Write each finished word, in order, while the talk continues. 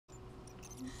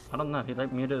I don't know. He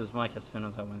like muted his mic as soon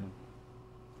as I went in.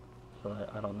 So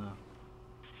I don't know.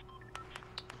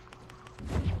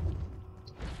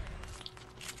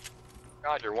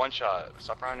 God, you're one shot.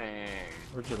 Stop running.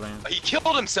 Where'd you land? He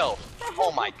killed himself!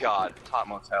 Oh my god. Top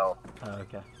motel. Oh,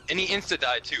 okay. And he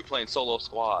insta-died too, playing solo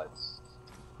squads.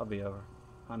 I'll be over.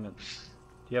 I'm in. Do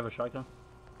you have a shotgun?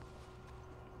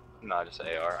 No, just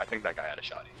AR. I think that guy had a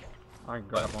shotty. I can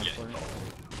grab But, one yeah, for you.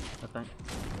 I think.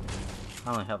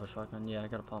 I only have a shotgun. Yeah, I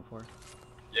got a pump for you.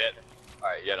 Yeah.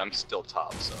 Alright, yeah, I'm still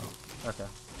top, so. Okay.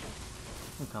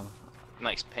 I'm coming.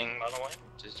 Nice ping, by the way.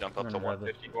 Just jump up I'm to gonna grab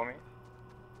 150 for me.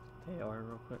 AR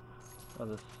real quick. Oh,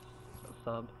 this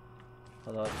sub.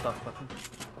 Although it's stuck fucking.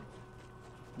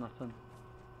 Nothing.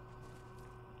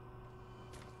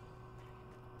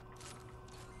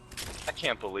 I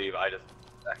can't believe that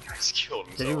guy's killed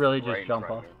himself. Did you really just right in jump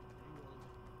front off? of me.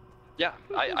 Yeah,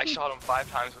 I shot him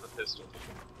 5 times with a pistol.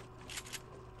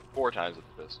 4 times with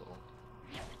a pistol.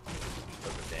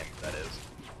 What the damage that is.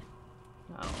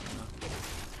 I don't know.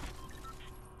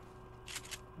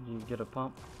 Did you get a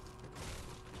pump?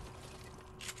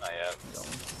 Not yet. Got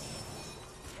one.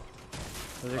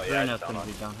 There's a Oh, green yeah, that's down gonna on-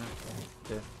 be down here.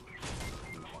 Too.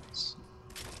 Once.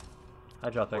 I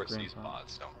dropped that Towards green these pump.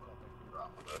 spots, don't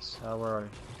drop with us. Where are you?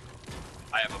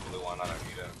 I have a blue one, I don't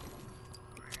need it.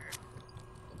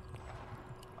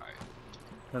 Alright.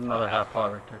 There's another have half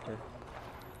pot fun. right there too.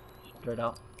 Straight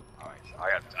out. Alright.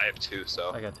 I have 2,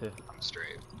 so I got 2. I'm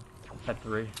straight. Had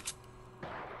 3.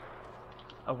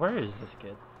 Oh, where is this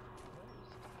kid?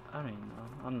 I don't even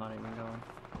know. I'm not even going.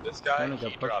 This guy, Wanna go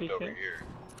he push dropped these over kids? here.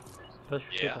 Push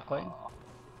Yeah. people fighting?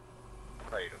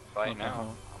 Ready to fight Okay, now. hold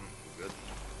on. I'm good.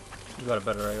 You got a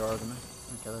better AR than me.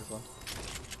 Okay, there's one.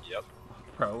 Yep.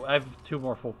 Bro, I have 2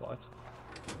 more full pods.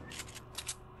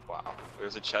 Wow.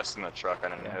 There's a chest in the truck, I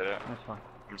didn't hit it. That's fine.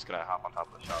 I'm just gonna hop on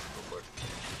top of the shop real quick.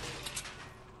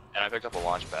 And I picked up a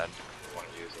launch pad if you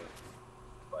want to use it.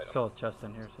 Fight 'em. Still a chest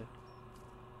in here too.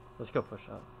 Let's go push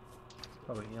up.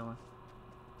 Probably healing.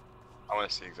 I want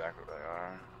to see exactly what they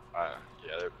are.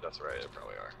 Yeah, that's right, they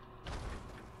probably are.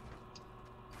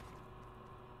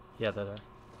 Yeah, they're there.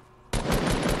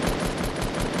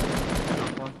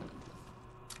 Knock one.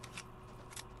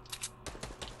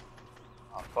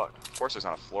 Oh fuck. Of course there's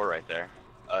not a floor right there.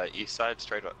 East side,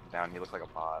 straight up down, he looked like a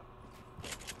bot.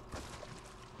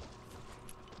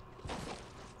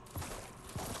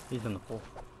 He's in the pool.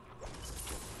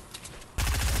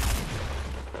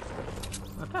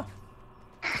 Okay.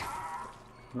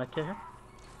 Mech here?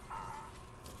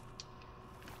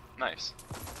 Nice.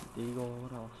 Deagle,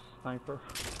 what else? Sniper.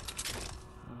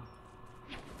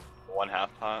 1 half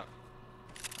pot.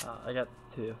 I got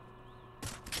 2.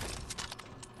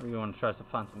 Or you want to try to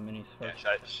find some minis Yeah,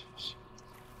 first?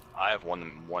 I have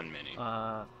one mini.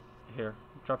 Here.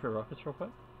 Drop your rockets real quick.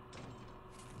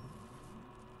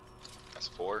 That's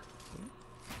 4.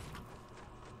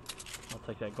 I'll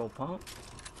take that gold pump.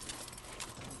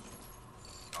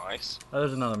 Nice. Oh,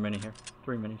 there's another mini here.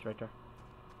 3 minis right there.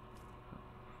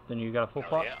 Then you got a full Oh,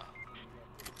 pot? yeah.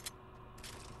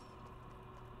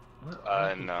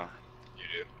 Where you? No. You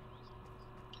do.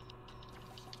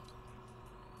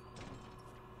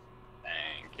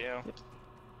 Thank you. Yep.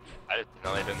 I didn't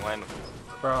know they didn't land with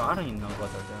this. Bro, I don't even know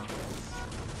what they're doing.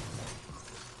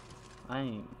 I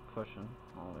ain't pushing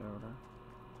all the way over there.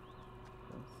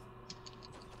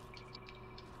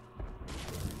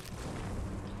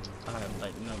 I have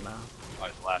like no mouth. I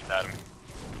just laughed at him.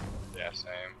 Yeah,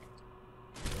 same.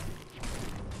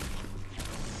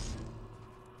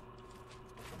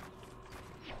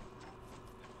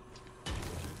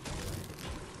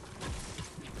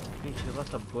 Hey, you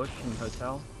left a bush in the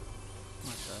hotel?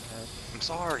 What the heck? I'm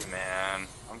sorry, man.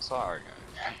 I'm sorry.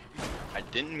 I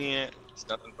didn't mean it. It's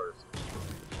nothing personal.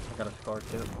 I got a scar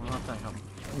too. Well, not that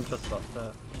I'm just about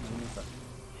that.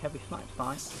 Heavy snipe.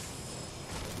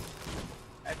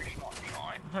 Every small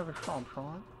shine. Heavy snipe,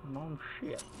 son. No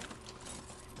shit.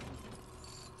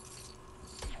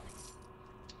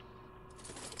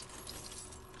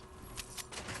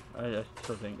 I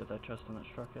still didn't get that chest in that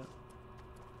truck yet.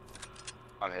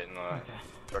 I'm hitting the Okay.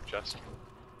 truck chest.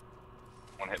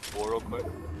 Wanna hit floor real quick?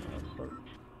 Yeah, let's start.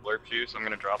 Blurp juice. I'm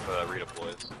gonna drop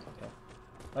redeploys. Okay.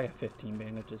 I got 15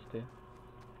 bandages too.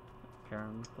 Carry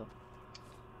 'em with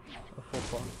a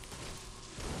full pod.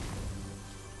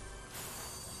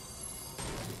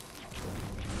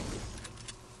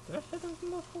 Did I say there was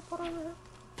no full pod over here?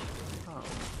 Oh,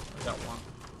 I got one.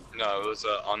 No, it was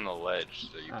on the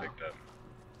ledge that you Oh. picked up.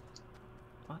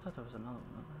 I thought there was another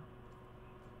one over here.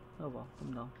 Oh well,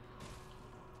 I'm done.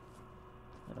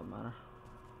 It don't matter.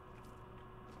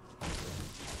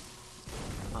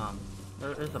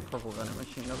 There is a purple vending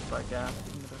machine over by gas.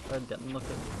 I didn't look at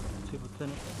see what's in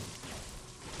it.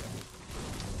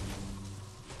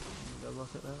 Go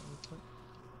look at that real quick.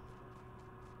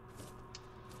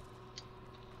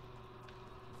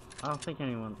 I don't think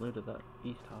anyone looted that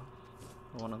east house.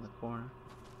 The one on the corner.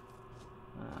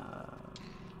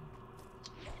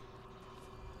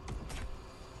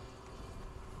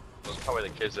 Those are probably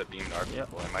the kids that beamed our Yep.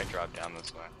 people. They might drop down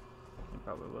this way. They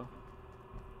probably will.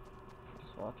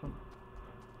 Just watch them.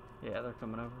 Yeah, they're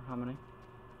coming over. How many?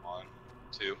 1,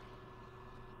 2.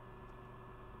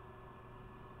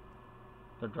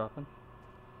 They're dropping.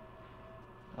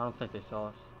 I don't think they saw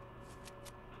us.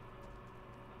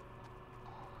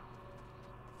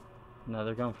 No,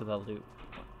 they're going for that loot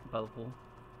by the pool.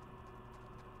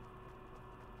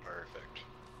 Perfect.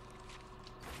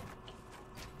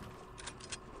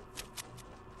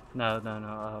 No,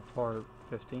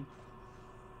 415.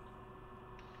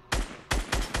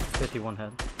 51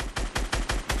 head.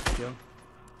 Kill.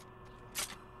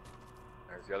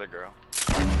 There's the other girl.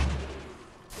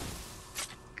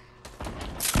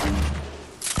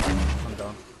 I'm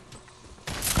done.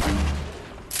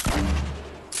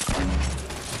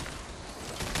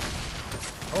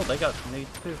 Oh, they got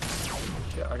nades too.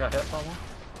 Shit, I got hit by one.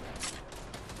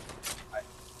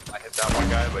 I hit that one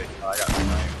guy, but I got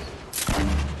sniped.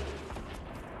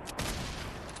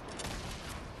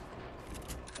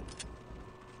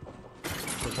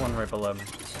 There's one right below me.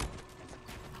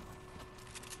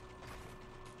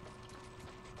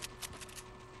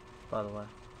 By the way.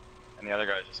 And the other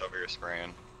guy's just over here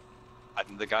spraying.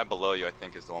 The guy below you, I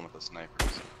think, is the one with the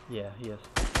snipers. Yeah, he is.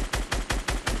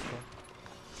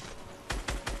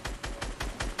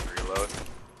 Reload.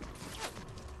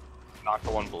 Knock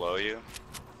the one below you.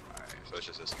 Alright, so it's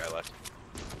just this guy left.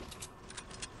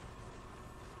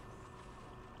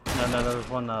 No, there's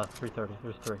one 330.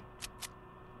 There's 3.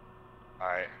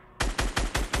 Alright.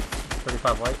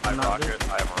 35 white. I have not rocket. good.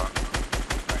 I have a rocket.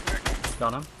 Right,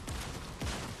 Got him.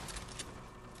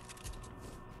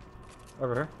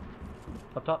 Over here.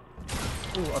 Up top.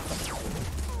 Ooh, up top.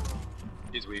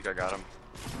 He's weak, I got him.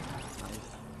 Nice.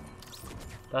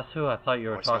 That's who I thought you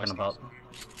were Nice, talking nice, about.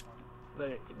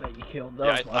 That you killed. That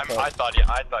Yeah, was my fault. I thought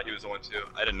he was the one too.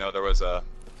 I didn't know there was a.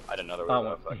 I didn't know there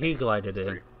was a. He glided in.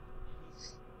 Three.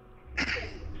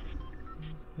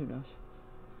 Who knows?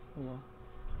 Oh well.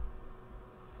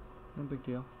 No big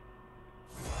deal.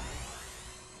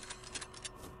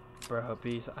 Bro,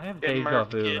 bees. I have Get deja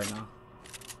murked, vu kid. right now.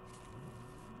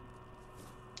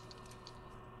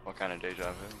 What kind of deja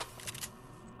vu?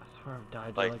 I swear I've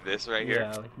died. Like this right here?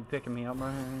 Yeah, like you picking me up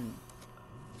right here. And...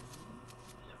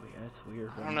 It's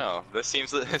weird. I don't know. This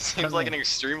seems like an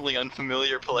extremely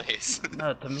unfamiliar place.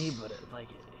 No, to me, but it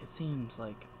seems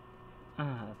like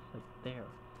it's like there.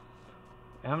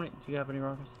 How many? Do you have any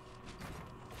rockets?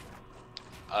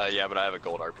 Yeah, but I have a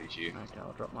gold RPG. Okay,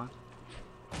 I'll drop mine.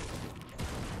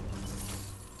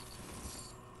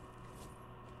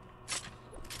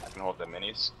 I can hold the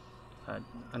minis.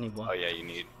 I need one. Oh yeah, you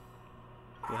need.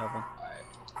 You have one. Alright.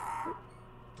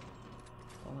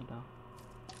 Fall it down.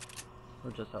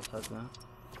 We're just outside now.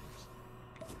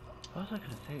 What was I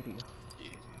gonna say to you?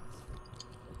 Yeah.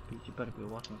 Beach, you better be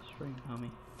watching the stream,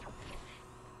 homie.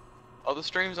 Oh, the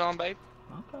stream's on, babe.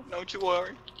 Okay. Don't you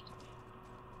worry.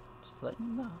 Just letting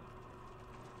you know.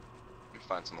 Let me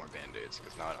find some more band-aids,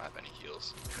 because now I don't have any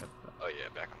heals. Yep. Oh yeah,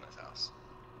 back on this house.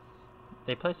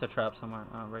 They placed a trap somewhere,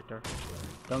 right there.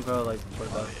 Don't go like for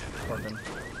the fucking,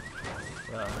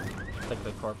 like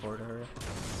the cardboard area.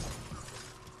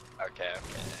 Okay.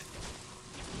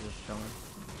 You're just chilling.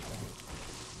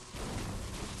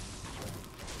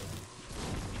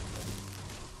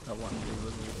 That one dude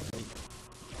was really late.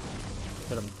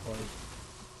 Hit him twice.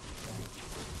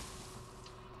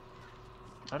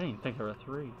 I didn't even think there were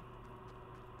 3.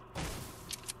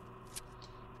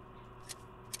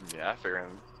 Yeah, I figured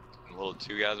the little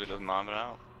 2 guys are just mobbing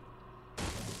out.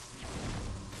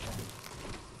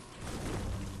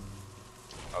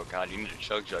 Oh god, you need a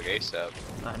chug jug ASAP.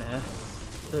 I know.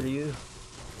 So do you.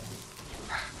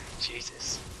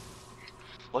 Jesus.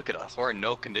 Look at us, we're in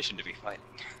no condition to be fighting.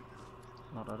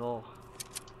 Not at all.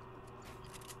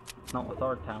 Not with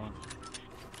our talent.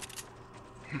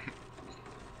 I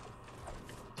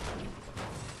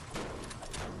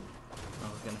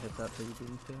was gonna hit that, but you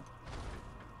didn't too.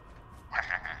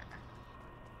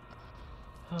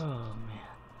 Oh man,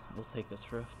 we'll take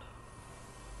this rift.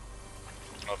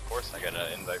 Of course, I got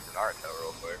an invite for Naruto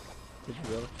real quick. Did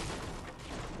you really?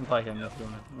 Invite him if you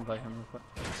wanna invite him real quick.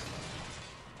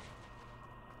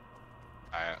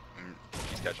 Alright,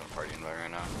 he's catching a party invite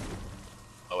right now.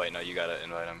 Oh wait, no, you gotta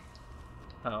invite him.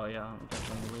 Oh yeah, I'm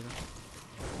definitely leaving.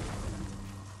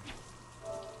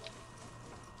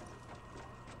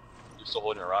 You're still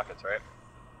holding your rockets, right?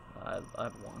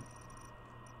 I've won.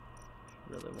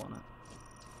 Really want it.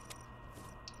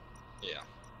 Yeah.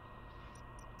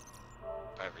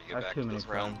 If I ever I get have back too to many this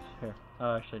realm. friends. Here.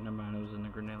 Actually, never mind. It was in the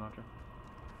grenade launcher.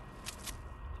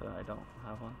 So I don't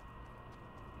have one.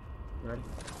 You ready?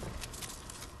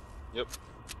 Yep.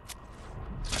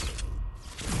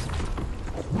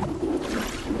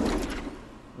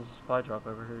 There's a supply drop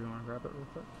over here. You want to grab it real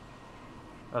quick?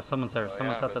 Someone's there. Oh,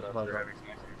 Someone yeah, set the but supply those are drop. heavy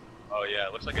snipers. Oh yeah,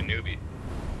 it looks like a newbie.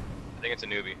 I think it's a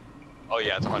newbie. Oh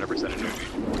yeah, it's 100% a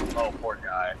newbie. Oh, poor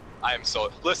guy. I am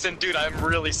so... Listen, dude, I'm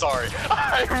really sorry.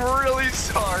 I'm really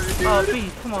sorry, dude. Oh,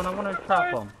 please, come on. I want to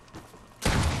trap him.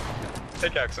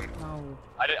 Pickaxe him. No.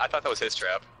 I thought that was his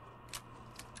trap.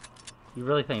 You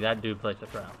really think that dude placed a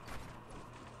trap?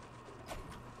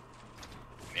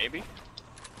 Maybe?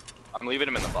 I'm leaving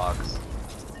him in the box.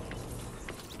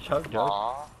 Chug, Joe.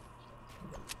 Aww.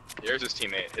 Here's his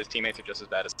teammate. His teammates are just as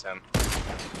bad as him.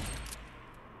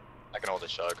 I can hold a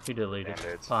chug. He deleted.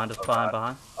 Band-aids. Behind us, Oh, behind.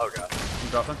 God. Oh god. I'm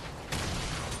dropping.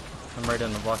 I'm right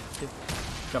in the block.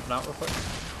 Jumping out real quick.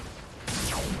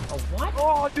 Oh, what?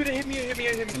 Oh, dude, it hit me, it hit me,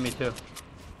 it hit me. And me too.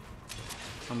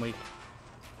 I'm weak.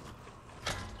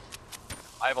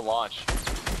 I have a launch.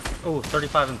 Oh,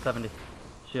 35 and 70.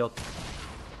 Shield.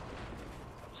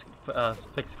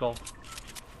 Fixed skull.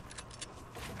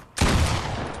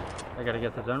 I gotta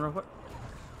get the zone real quick.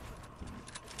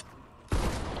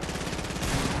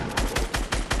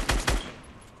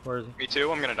 Where is he? Me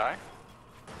too, I'm gonna die.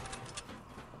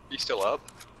 He's still up.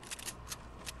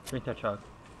 Drink that chug.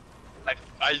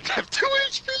 I have 2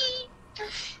 HP!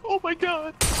 Oh my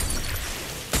god.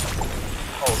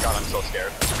 Oh god, I'm so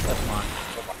scared. That's mine.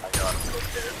 Oh my god, I'm so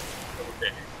scared.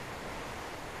 Okay.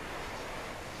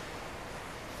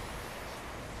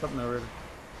 Something over.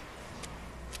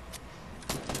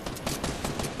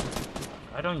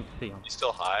 I don't even see him. He's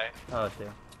still high. Oh, it's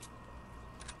there.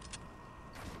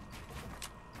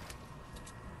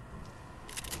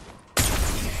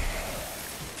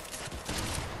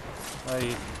 Oh,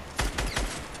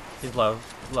 he's low.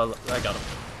 Low. I got him.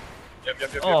 Yep.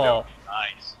 Oh.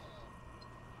 Nice.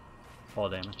 Fall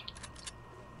damage.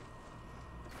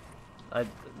 I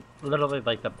literally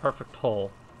like the perfect hole.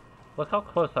 Look how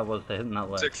close I was to hitting that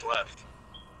ledge. 6 left.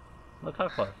 Look how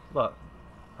close. Look.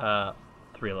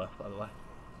 3 left, by the way.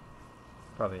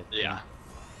 Probably a Yeah.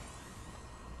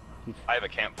 team. I have a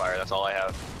campfire, that's all I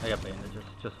have. I got bandages.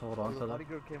 Just hold on to The that.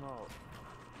 bodyguard came out.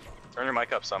 Turn your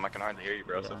mic up some, I can hardly hear you,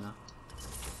 bro. Yeah, So. I know.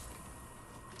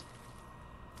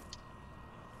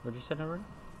 Where'd you sit over?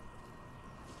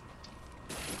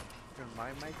 Turn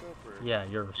my mic up or? Yeah,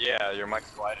 yours. Yeah, your mic's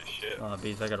quiet as shit.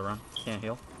 Bees, I gotta run. Can't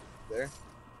heal. There?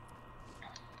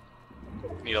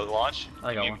 Need a launch?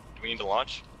 I got Do one. we need to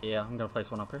launch? Yeah, I'm gonna place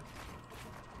one up here.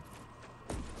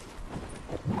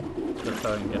 Just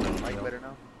so I can get an Mic heal. better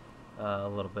now? A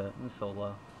little bit. It's still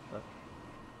low, but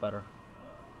better.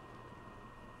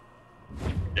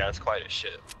 Yeah, it's quiet as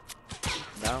shit.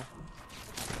 Now?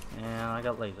 And I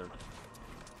got lasered.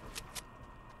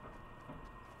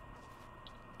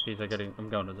 Jeez, I'm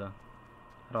going to zone.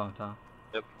 Head on time.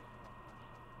 Yep.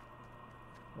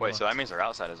 Wait, so that means they're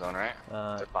outside of zone, right?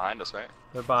 They're behind us, right?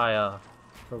 They're by,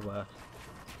 for west.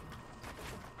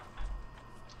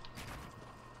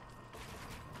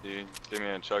 Dude, give me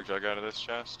a chug jug out of this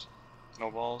chest.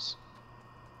 No balls.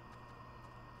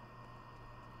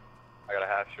 I got a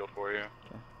half shield for you.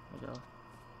 Okay, I got it.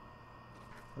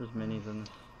 There's minis in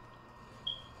this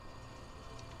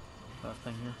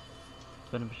thing here.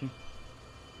 Vending machine.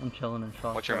 I'm chilling in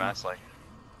shop. What's your mass like?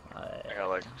 I I got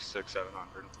like 600-700.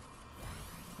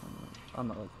 I'm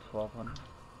at like 1200.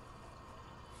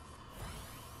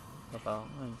 About,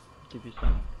 I'll give you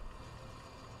some.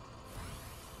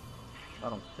 I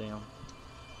don't see them.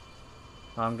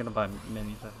 I'm gonna buy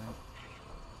minis, I think.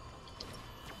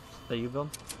 That you build?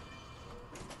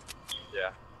 Yeah.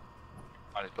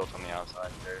 I just built on the outside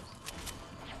there.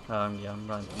 Yeah, I'm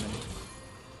buying some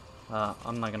minis.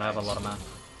 I'm not gonna have a lot of mass.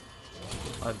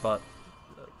 I bought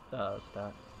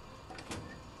stack.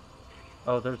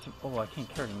 Oh, oh, I can't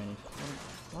carry minis.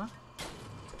 What?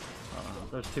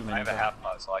 There's 2 minis. I have a half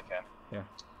pot, so I can. Here.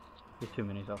 There's 2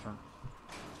 minis out front.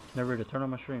 Never to turn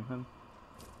on my stream, him.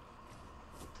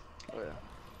 Oh yeah.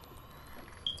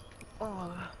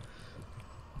 Oh.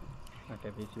 Okay,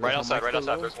 BC. Right outside, mic right still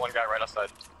outside. low? There's one guy right outside.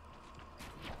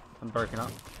 I'm breaking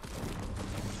up.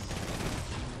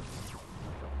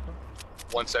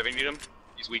 170 need him.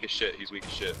 He's weak as shit. He's weak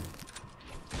as shit.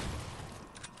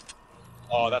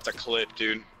 Oh, that's a clip,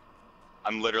 dude.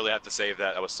 I'm literally have to save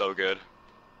that. That was so good.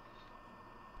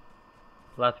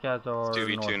 Last guys are It's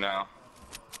 2v2 north. now.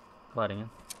 Gliding in.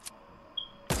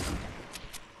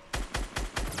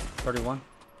 31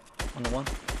 on the one.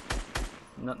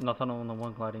 Nothing on the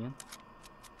one gliding in.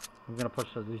 I'm gonna push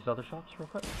these other shops real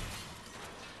quick.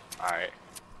 Alright.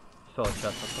 Still a chest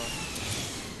up top.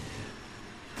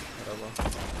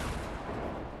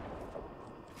 Whatever.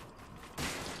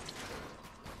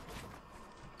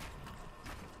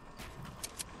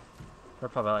 They're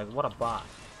probably like, what a bot.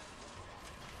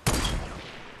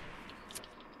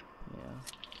 Yeah.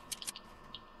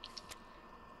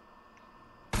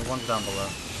 The one's down below.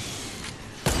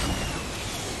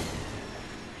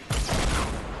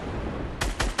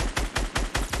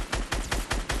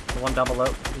 The one down below,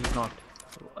 he's knocked.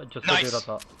 Just the Nice. dude up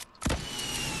top.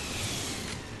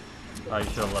 Oh, you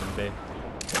should have let him be.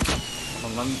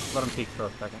 Hold on, let him peek for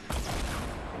a second.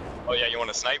 Oh yeah, you want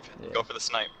to snipe? Yeah. Go for the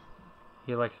snipe.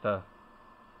 He likes to.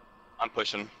 I'm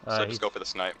pushing, so He's- just go for the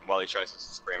snipe while he tries to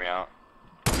spray me out.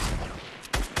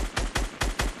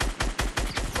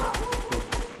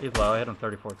 He's low. I hit him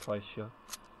 34 twice, sure.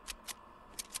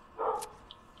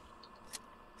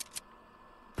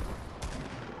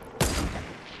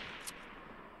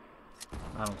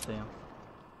 I don't see him.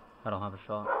 I don't have a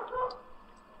shot.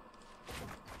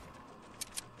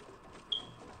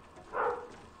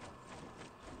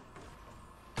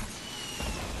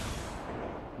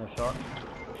 No shot?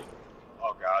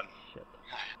 Oh god. Shit.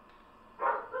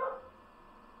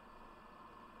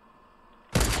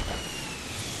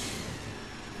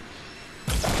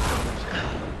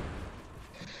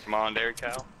 Come on, Dairy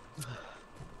Cow.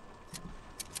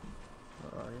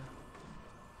 Where are you?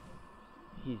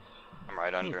 He's I'm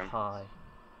right under he's him. high.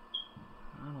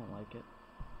 I don't like it.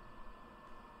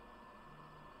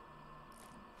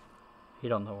 He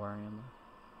don't know where I am though.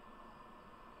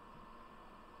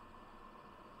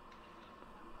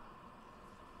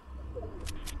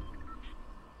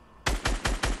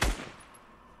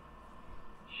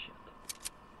 Shit.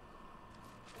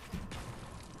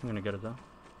 I'm gonna get it though.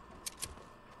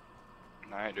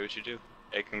 Alright, do what you do.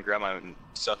 Hey, can grab my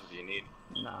stuff if you need.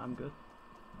 Nah, I'm good.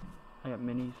 I got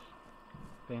minis,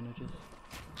 bandages.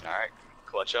 Alright,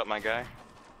 clutch up, my guy.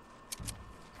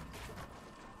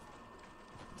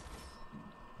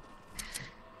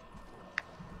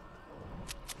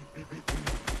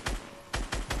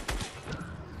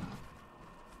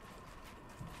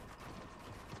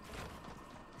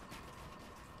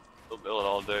 He'll build it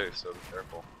all day, so be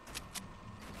careful.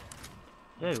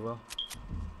 Yeah, you will.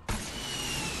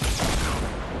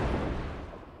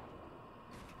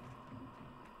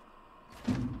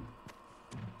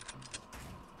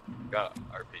 Got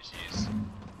RPGs.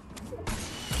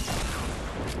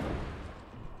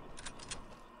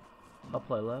 I'll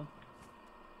play low.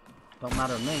 Don't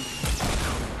matter to me.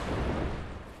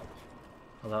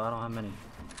 Although I don't have many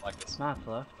Like this. mats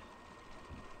left.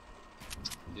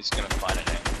 He's gonna find an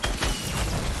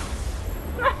angle.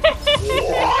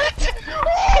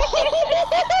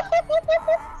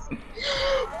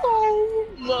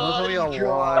 There's only a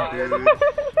one, dude.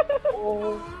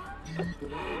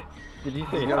 Did you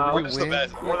say Yeah, how? we We're just the win.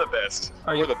 best. We're the best.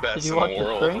 We're the best Did you in watch the the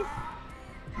world. stream?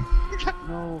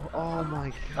 No, oh my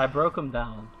god. I broke him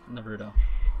down, Naruto.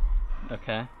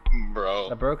 Okay? Bro.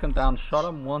 I broke him down, shot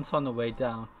him once on the way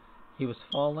down. He was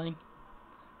falling.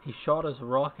 He shot his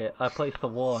rocket. I placed the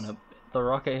wall on him. The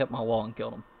rocket hit my wall and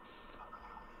killed him.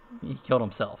 He killed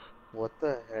himself. What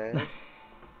the heck?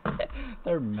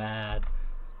 They're mad.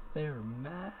 They're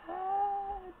mad.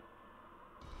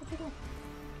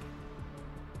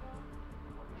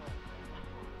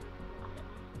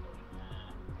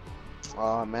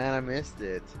 Oh man, I missed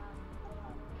it.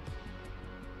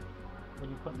 What are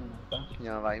you putting in that bench? Can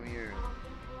you invite me or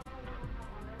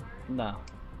No.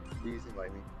 please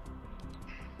invite me?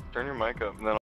 Turn your mic up and then